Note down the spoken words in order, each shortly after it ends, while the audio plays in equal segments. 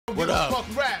What up? Fuck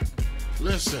rap.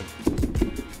 Listen,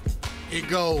 it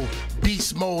go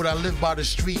beast mode. I live by the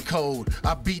street code.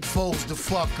 I beat foes the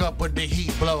fuck up when the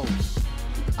heat blows.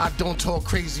 I don't talk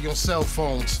crazy on cell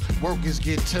phones. Workers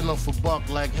get 10 off a buck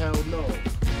like hell no.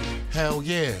 Hell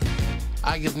yeah.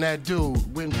 I am that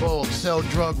dude. Win ball, sell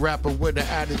drug rapper with an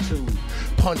attitude.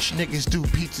 Punch niggas through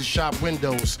pizza shop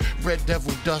windows. Red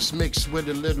Devil dust mixed with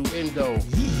a little Indo.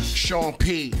 Sean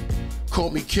P. Call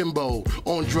me Kimbo.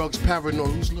 On drugs,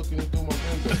 paranoid. Who's looking through my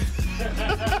window?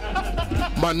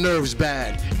 My nerves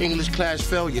bad. English class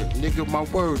failure. Nigga, my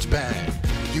words bad.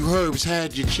 You herbs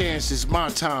had your chance, it's my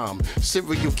time.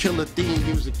 Serial killer theme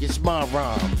music, it's my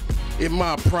rhyme. In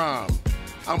my prime,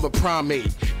 I'm a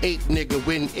primate. 8 nigga,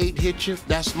 when 8 hit you,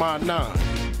 that's my 9.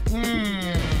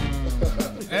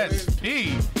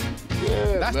 SP.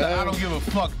 Yeah, That's man. the I don't give a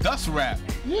fuck dust rap.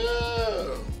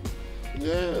 Yeah.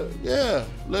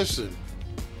 Listen,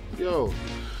 yo,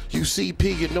 you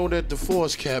CP, you know that the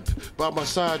force kept. By my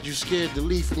side, you scared to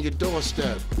leave from your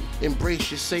doorstep.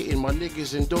 Embrace your Satan, my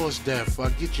niggas endorse death. I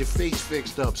get your face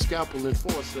fixed up, scalpel and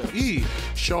forceps.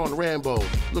 Sean Rambo,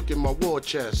 look at my war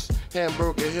chest.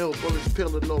 Hamburger Hill, bullets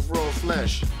peeling off raw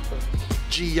flesh.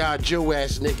 G.I. Joe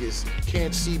ass niggas,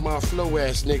 can't see my flow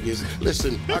ass niggas.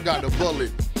 Listen, I got a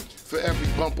bullet for every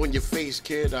bump on your face,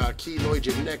 kid. I keloid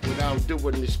your neck without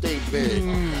doing the state bed.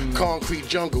 Concrete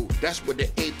jungle, that's where the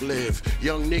ape live.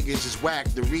 Young niggas is whack,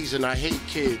 the reason I hate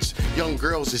kids. Young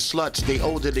girls is sluts, they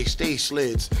older, they stay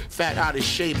slids. Fat out of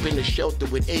shape in the shelter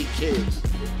with 8 kids.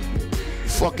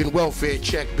 Fucking welfare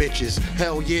check bitches.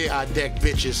 Hell yeah, I deck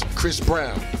bitches. Chris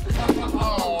Brown.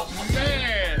 Oh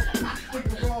man!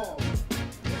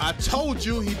 I told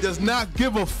you he does not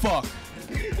give a fuck.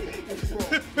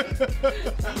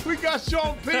 We got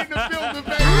Sean P in the building,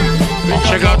 baby.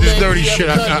 Check out this dirty shit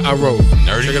I wrote.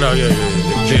 Nerdy? Check it out, yeah.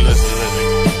 Jay, listen.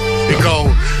 It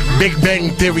go, Big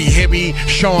Bang Theory, hippie,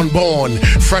 Sean Bourne.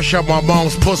 Fresh out my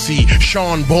mom's pussy,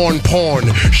 Sean Bourne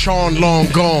porn. Sean long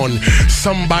gone.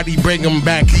 Somebody bring him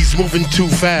back, he's moving too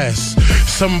fast.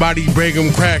 Somebody bring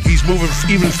him crack, he's moving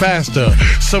even faster.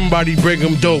 Somebody bring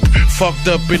him dope, fucked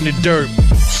up in the dirt.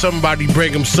 Somebody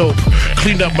bring him soap.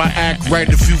 Clean up my act, write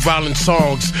a few violent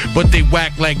songs, but they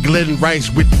whack like Glenn Rice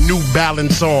with New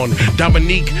Balance on.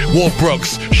 Dominique wore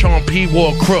Brooks, Sean P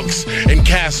wore Crooks, and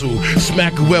Castle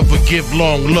smack whoever give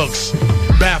long looks.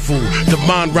 Baffle, the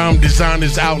mind rhyme design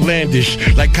is outlandish,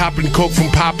 like copping coke from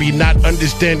Poppy, not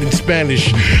understanding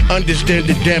Spanish. Understand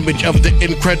the damage of the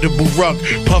incredible ruck.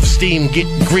 Puff steam, get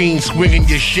green, swinging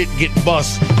your shit, get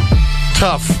bust.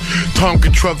 Tough,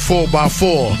 Tonka truck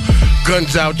 4x4.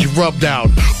 Guns out, you rubbed out,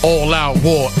 all out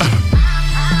war.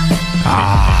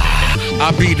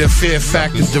 I be the fear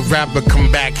factor, the rapper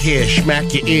come back here,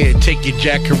 smack your ear, take your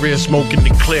jack career, smoking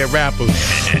the clear rapper.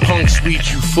 Punk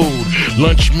sweet, you food,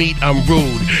 lunch meat, I'm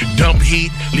rude. Dump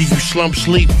heat, leave you slump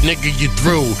sleep, nigga, you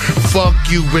through. Fuck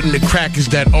you and the crackers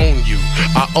that own you.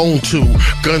 I own 2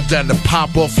 guns that'll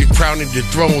pop off your crown and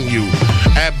dethrone you.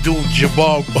 Abdul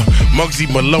Jabbar, Muggsy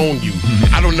Malone you.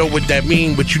 I don't know what that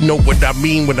mean, but you know what I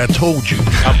mean when I told you.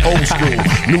 I'm old school,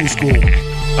 new school.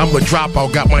 I'm a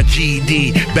dropout, got my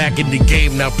GED, back in the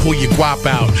game, now pull your guap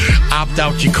out. Opt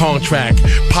out your contract,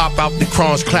 pop out the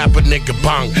crons, clap a nigga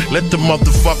bang. Let the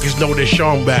motherfuckers know that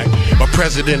Sean back. My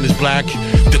president is black,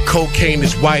 the cocaine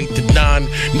is white, the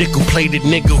non-nickel plated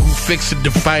nigga who fixed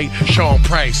the fight, Sean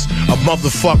Price, a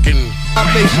motherfucking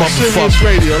Serious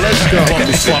radio, let's go.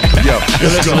 Yo,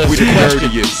 let's go with the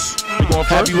dirtiest.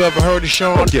 Have you ever heard of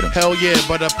Sean? Hell yeah,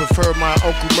 but I prefer my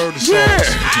Uncle Murder songs.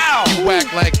 Yeah. You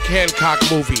whack like Hancock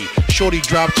movie. Shorty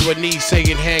dropped to her knees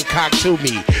saying Hancock to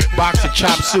me. Box of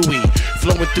chop suey,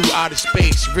 flowing through outer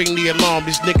space. Ring the alarm,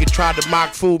 this nigga tried to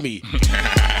mock fool me.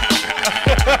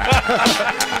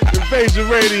 Invasion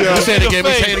radio. Say it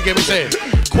again.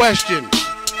 Question.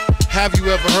 Have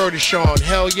you ever heard of Sean?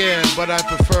 Hell yeah, but I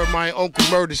prefer my Uncle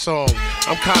Murder song.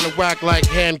 I'm kinda whack like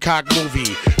Hancock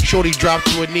movie. Shorty dropped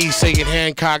to her knees saying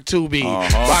Hancock to me.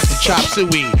 Box of chop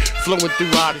suey, flowing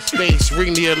through outer space.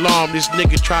 Ring the alarm, this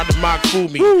nigga tried to mock fool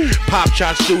me. Pop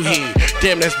shots through he.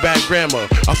 Damn, that's bad grammar.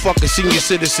 I fuck a senior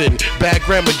citizen, bad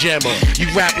grammar jammer. You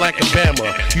rap like a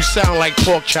bammer. You sound like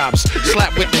pork chops.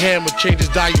 Slap with the hammer, changes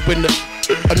die you in the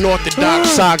unorthodox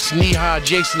socks, knee-high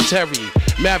Jason Terry.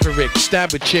 Maverick,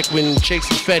 stab a chick when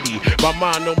chasing Fetty. My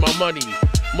mind on my money.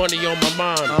 money on my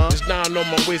mind. It's 9 on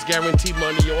my waist, guarantee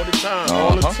money all the time.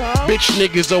 All the time? Bitch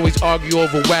niggas always argue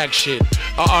over whack shit.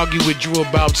 I argue with Drew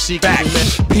about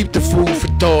secrets. Peep the food for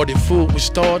thought and food with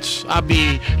starch. I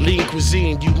be lean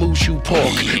cuisine, you mushu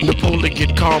pork.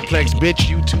 Napoleon complex, bitch,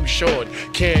 you too short.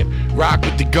 Can't rock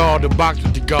with the guard or box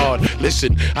with the guard.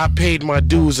 Listen, I paid my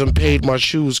dues and paid my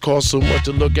shoes. Cost so much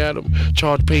to look at them.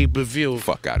 Charge pay-per-view.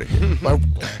 Fuck out of here.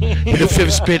 In the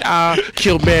fifth spit, I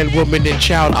kill man, woman, and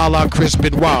child a la Chris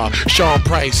Benoit. Sean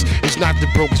Price is not the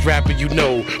brokest rapper you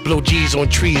know. Blow G's on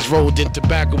trees, rolled in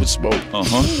tobacco with smoke.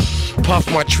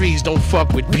 Puff my trees, don't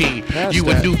fuck with P. You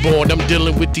a newborn, I'm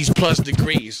dealing with these plus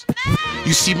degrees.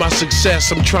 You see my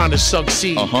success, I'm trying to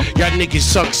succeed. Y'all niggas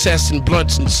success and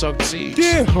blunts and succeed.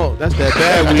 Yeah, that's that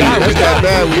bad weed. That's that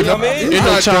bad weed. You know what I mean? Ain't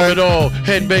no time at all.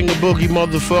 Headbanging boogie,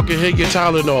 motherfucker, hit your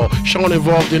Tylenol. Sean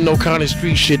involved in no kind of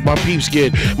street shit. My peeps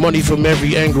get money from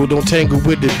every angle. Don't tangle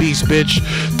with the beast, bitch.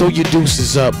 Throw your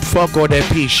deuces up. Fuck all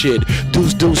that peace shit.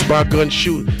 Deuce, deuce, my gun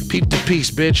shoot. Peep the piece,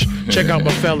 bitch. Check out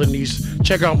my felonies.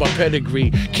 Check out my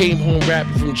pedigree. Came home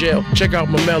rapping from jail. Check out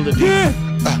my melody.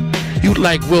 You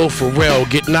like Will Ferrell,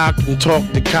 get knocked and talk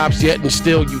to cops yet and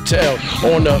still you tell.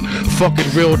 On a fucking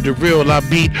real to real, I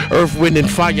beat Earth, Wind, and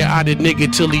Fire out of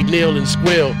nigga till he kneel and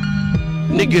squeal.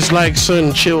 Niggas like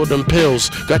son, chill them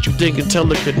pills. Got you thinking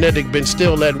telekinetic, been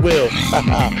still at will.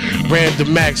 Ran the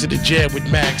max at the jab with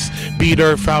Max. Beat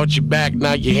Earth out your back,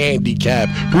 now you're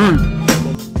handicapped.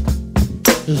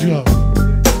 Let's go.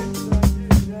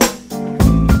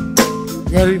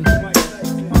 Ready?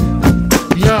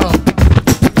 Yo.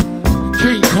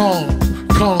 King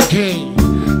Kong King.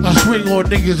 I swing on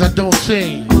niggas, I don't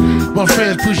sing. My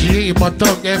fans appreciate my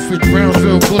thug effort.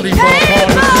 Brownsville bully, my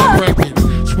hard and club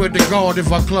record. Swear to God,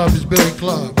 if I club, it's Billy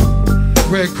Club.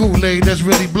 Red Kool-Aid, that's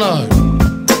really blood.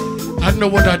 I know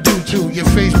what I do too. Your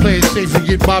face playing safe and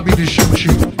get Bobby to shoot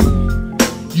you.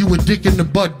 You a dick in the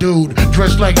butt, dude.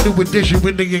 Dressed like New Edition,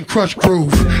 winning in Crush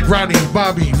Groove. Ronnie,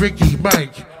 Bobby, Ricky,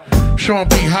 Mike. Sean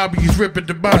P. Hobbies ripping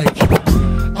the mic.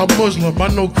 I'm Muslim, I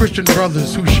know Christian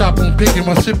brothers who shop on pig and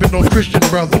I'm sipping on Christian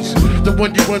brothers. The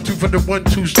one you went to for the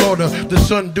 1-2 slaughter. The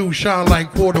sun do shine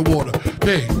like water.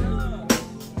 Hey.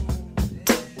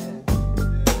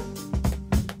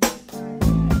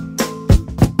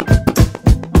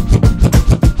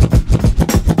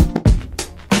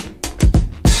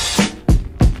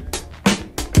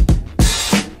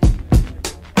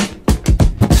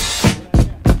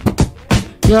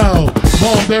 Yo,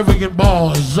 barbarian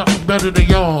bars, I'm better than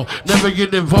y'all. Never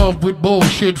get involved with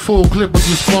bullshit, full clip of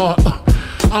your smart.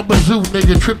 I'm a zoo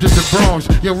nigga, tripped in the Bronx.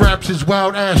 Your raps is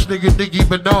wild ass nigga, Nicki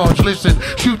Minaj. Listen,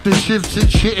 shoot the shit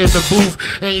in the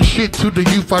booth. Ain't shit to the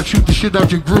youth, I shoot the shit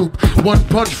out your group. One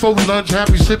punch for lunch,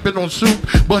 happy sipping on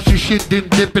soup. Bust your shit,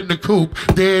 didn't dip in the coop.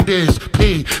 There it is,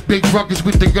 P. Big ruckus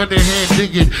with the gun in hand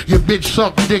digging. Your bitch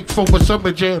suck dick for a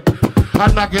summer jam.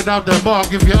 I knock it out the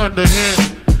mark if you're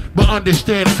underhand. But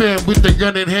understand, fam, with the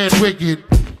gun in hand, wicked.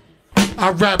 I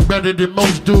rap better than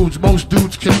most dudes. Most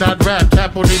dudes cannot rap.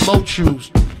 Tap on their moat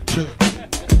shoes.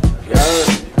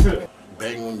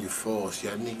 Bang on your force.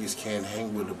 Y'all niggas can't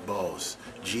hang with the boss.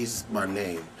 Jesus my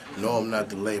name. No, I'm not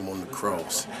the lame on the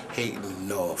cross. Hating the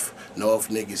North. North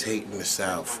niggas hating the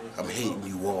South. I'm hating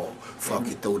you all. Fuck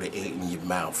it, throw the 8 in your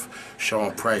mouth.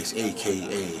 Sean Price,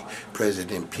 a.k.a.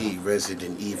 President P.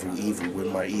 Resident Evil.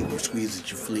 With my evil squeeze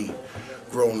it, you flee.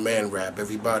 Grown man rap.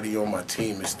 Everybody on my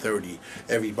team is 30.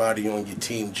 Everybody on your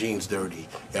team jeans dirty.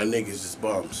 Y'all niggas is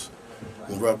bums.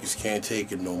 And Ruckus can't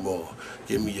take it no more.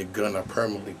 Give me a gun, I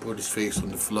permanently put his face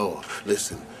on the floor.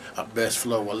 Listen, our best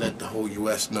flow, I let the whole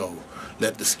U.S. know.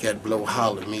 Let the scat blow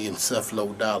holler, me and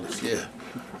Cephalo dollars, yeah.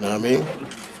 Know what I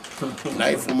mean?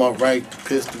 Knife on my right, the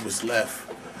pistol was left.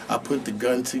 I put the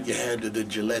gun to your head or the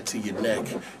Gillette to your neck.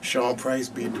 Sean Price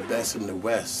be the best in the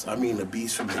West. I mean the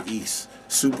beast from the East.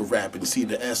 Super rapping, see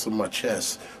the S on my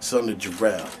chest. Son of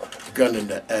Jarrell, gun in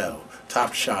the L.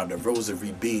 Top shotter,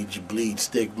 rosary beads, you bleed,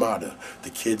 stigmata. The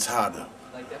kid's hotter.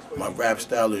 My rap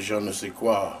style is je ne sais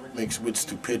quoi, mixed with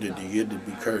stupidity. It'd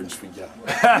be curtains for y'all.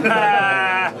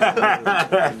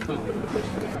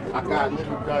 I got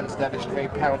little guns that are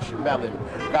straight pound your melon.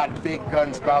 Got big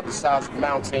guns about the size of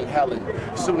Mount St. Helen.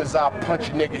 As soon as I punch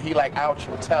a nigga, he like, ouch,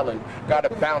 I'm telling. Gotta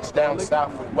bounce down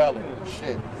south of Welling.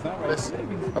 Shit,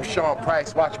 listen, I'm Sean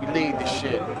Price, watch me lead this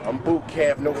shit. I'm boot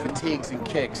camp, no fatigues and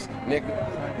kicks.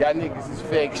 Nigga, y'all niggas is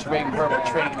fake, straight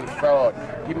perpetrating and fraud.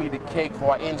 Give me the cake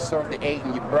before I insert the 8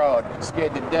 in your broad.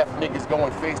 Scared to death, niggas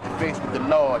going face to face with the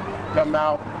Lord. Come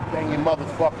out, Bang your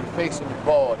motherfucking face in the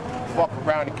board. Fuck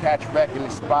around and catch wreck in the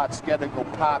spot. Scared to go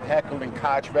pop, heckle, and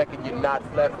catch wreck, and you're not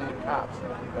left from the cops. You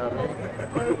know what I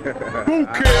mean?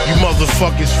 You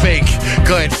motherfuckers fake,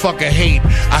 go ahead fucking hate.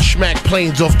 I smack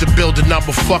planes off the building, I'm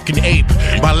a fucking ape.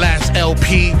 My last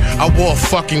LP, I wore a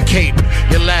fucking cape.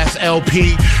 Your last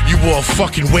LP, you wore a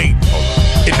fucking weight.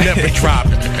 It never dropped,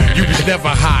 you was never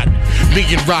hot. Me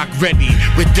and Rock ready,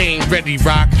 but they ain't ready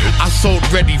rock. I sold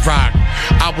ready rock,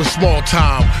 I was small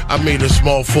time. I made a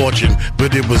small fortune,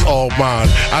 but it was all mine.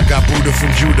 I got Buddha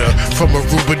from Judah, from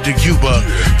Aruba to Cuba.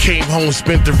 Came home,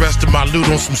 spent the rest of my loot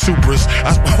on some supers.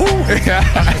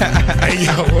 Hey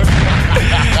yo.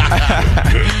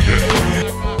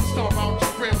 Start out to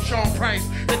crib, Sean Price,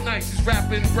 the nicest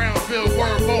rapper in Brownsville,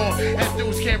 word ball. And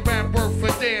dudes can't rap word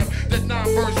for damn. The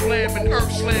non-verse slam and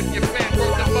earth slam, your fan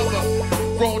word the mother.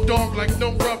 Raw dog like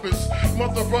no rubbers.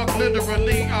 Mother rug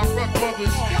literally, I rug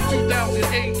mothers.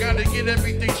 2008, gotta get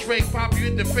everything straight. Pop you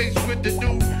in the face with the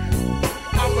new.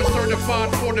 I'm a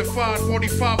certified, fortified,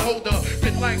 45 holder.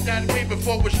 Been like that way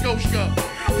before with Scotia.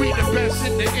 We the best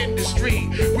in the industry.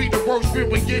 We the worst when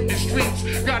we in the streets.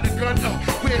 Got a gun,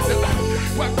 where's the,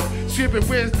 what? Skipping,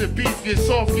 where's the beef? Get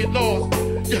soft, get lost.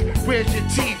 Yeah, where's your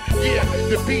teeth? Yeah,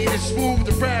 the beat is smooth,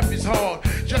 the rap is hard.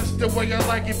 Just the way I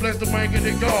like it, bless the mic and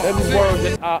the God. Every word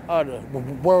that I utter,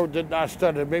 word that I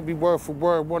stutter, maybe word for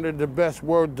word, one of the best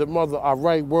words the mother. I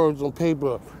write words on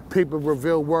paper. Paper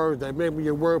reveal words that make me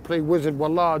a wordplay wizard.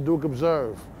 Wallah, Duke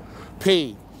observe.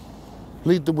 P.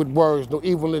 Lethal with words, no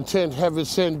evil intent, heaven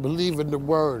sent, believe in the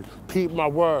word. Peep my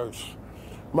words.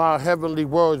 My heavenly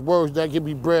words, words that give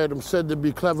me bread. I'm said to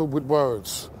be clever with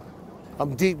words.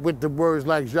 I'm deep with the words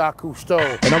like Jacques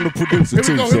Cousteau. And I'm the producer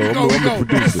too, so I'm the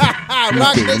producer.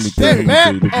 Rock this shit,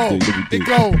 man. Oh, it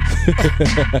goes.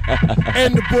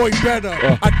 And the boy better.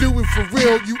 I do it for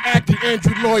real, you acting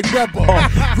Andrew Lloyd Webber.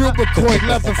 Real McCoy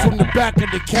leather from the back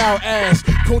of the cow ass.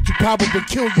 Coach you probably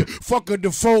kill you, fucker the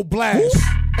full blast.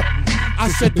 I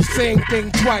said the same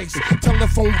thing twice.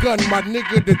 Telephone gun, my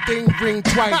nigga, the thing ring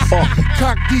twice.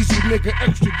 Cock diesel nigga,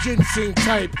 extra ginseng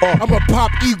type. I'm a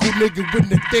pop eagle nigga when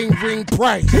the thing ring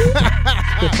price.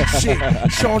 Shit,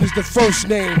 Sean is the first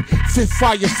name. Fifth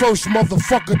fire first,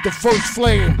 motherfucker, the first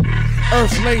flame.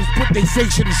 Earth lanes put their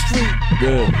face in the street.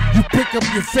 Yeah. You pick up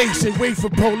your face and wait for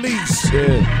police.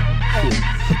 Yeah.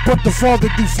 But the father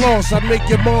do floss. I make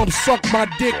your mom suck my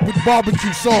dick with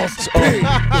barbecue sauce.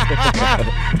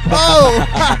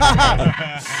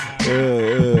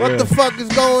 What the fuck is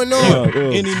going on?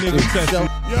 Any nigga touch it.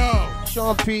 Yo,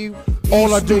 Sean P.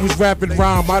 all I do is rap and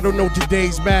rhyme. I don't know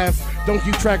today's math. Don't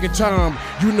keep track of time.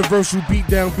 Universal beat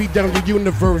down the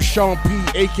universe. Sean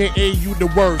P, aka you the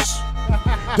worst.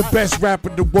 The best rapper,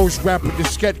 the worst rapper, the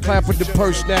sket clapper, the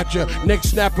purse snatcher, neck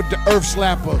snapper, the earth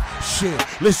slapper. Shit,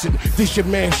 listen, this your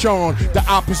man Sean, the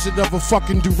opposite of a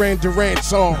fucking Duran Duran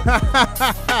song.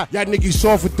 Y'all niggas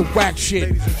soft with the whack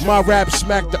shit. My rap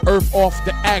smack the earth off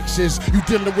the axis. You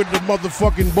dealing with the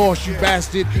motherfucking boss, you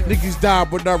bastard. Niggas die,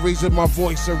 but I raising my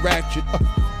voice a ratchet.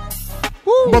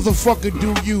 Motherfucker,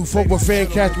 do you for a fan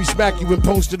catch me smack you and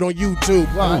post it on YouTube.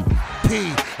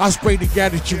 P, I spray the guy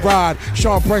that you ride.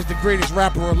 Sean Price, the greatest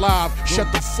rapper alive.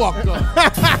 Shut the fuck up.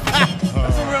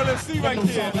 That's a real MC right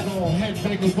there.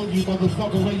 Headbangers, boogie,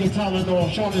 motherfucker, lay your talent on.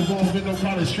 Sean involved in no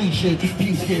kind of street shit.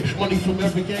 Peace kid, money from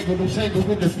every angle, no tangle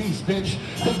with the beast, bitch.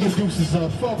 Put your deuces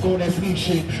up, fuck all that police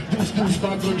shit. Deuce,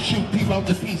 my gun, shoot, peep out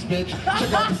the piece, bitch.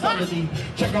 Check out the felony,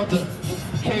 check out the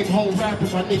came home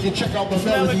rapping, my nigga, check out my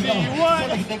melody.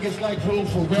 These niggas like Will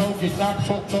Ferrell, get knocked,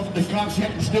 fucked up, the cops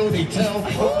yet and still they tell.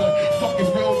 The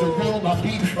fucking real, the real, I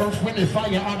beat earth, wind, and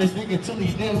fire on this nigga till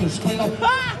he nails and squeal.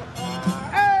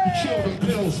 Chill the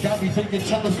pills, got me thinking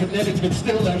telekinetic, but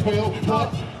still at will.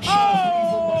 But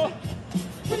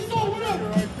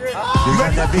You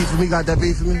got that beef for me? Got that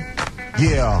beef for me?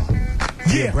 Yeah.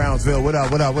 Yeah, Brownsville, what up,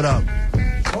 what up, what up?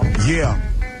 Yeah.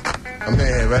 I'm in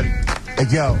here, ready? Hey,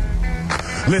 yo.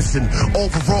 Listen,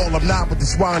 overall, I'm not with the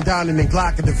swan dining and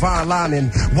Glock and divine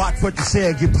lining. Watch what you say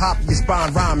and get popped in your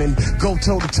spine rhyming. Go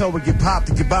toe to toe and get popped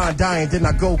and get bond dying. Then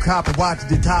I go cop and watch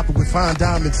the top it with fine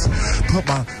diamonds. Put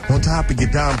my on top and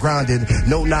get down grinding.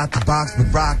 No, not the box,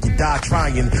 but rock, you die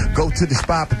trying. Go to the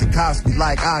spot, but the cops be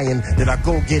like iron. Then I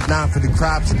go get 9 for the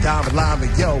crops and diamond lime.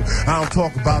 And yo, I don't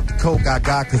talk about the coke I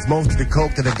got, cause most of the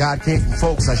coke that I got came from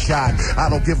folks I shot. I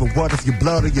don't give a what if your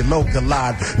blood or your local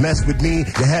lied. Mess with me,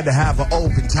 you had to have an old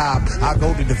open top. I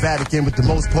go to the Vatican with the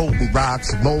most potent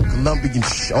rocks. Moan Colombian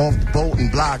off the boat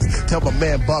and blocks. Tell my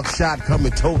man Buckshot come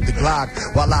and tote the Glock.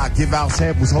 While I give out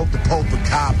samples, hope the Pope a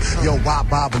cop. Yo, wop,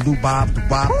 bob, a loo, bob, the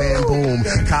wop, and boom.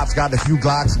 Cops got a few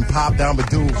Glocks and pop down the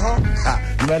dude.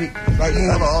 You ready?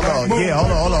 Hold on. Yeah,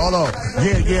 hold on.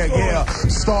 Yeah.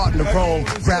 Starting the roam,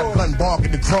 grab gun, bark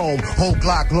in the chrome. Whole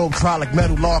Glock, globe, trollic,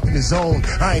 metal lark in the zone.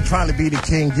 I ain't trying to be the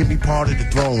king, give me part of the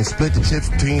throne. Split the chips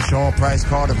between Sean Price,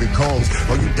 Carter, and Combs.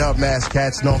 Oh, you dumbass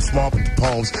cats, know I'm smart with the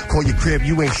poems. Call your crib,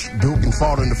 you ain't built and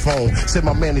fought on the phone. Send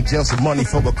my man in jail some money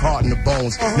for a cart in the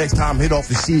bones. Next time, hit off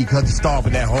the seed, cause he's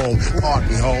starving at home. Pardon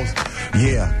me, hoes.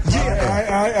 Yeah.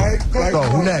 Go,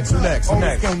 who next?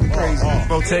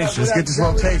 Rotation, let's get this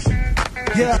rotation.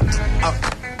 Yeah,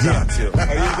 chill.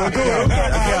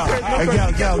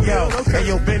 Hey,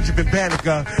 yo, Benjamin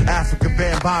Banneker, Africa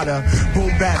Bambata, boom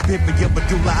bap, Pippa, your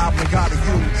medulla oblongata.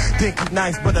 You think you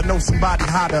nice, but I know somebody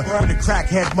hotter. With a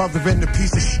crackhead mother and a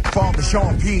piece of father,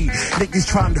 Sean P. Niggas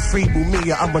trying to free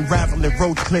Bumia. I'm unraveling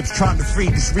road clips, trying to free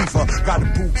this reefer. Got a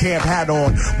boot camp hat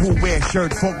on, wool wear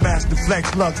shirt, folk master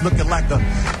flex lugs, looking like a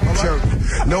jerk.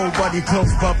 Nobody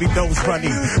close, puppy nose runny.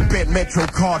 Bet Metro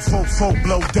card, folk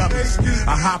blow dummies.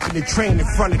 I hop in the train in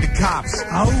front of the cops.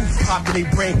 Popping they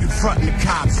brain confronting the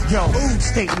cops. Yo,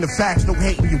 stating the facts, no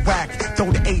hating you whack. Throw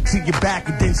the 8 to your back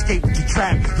and then skate with your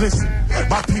track. Listen,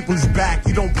 my people's back,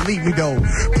 you don't believe me though.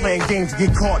 Playing games to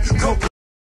get caught.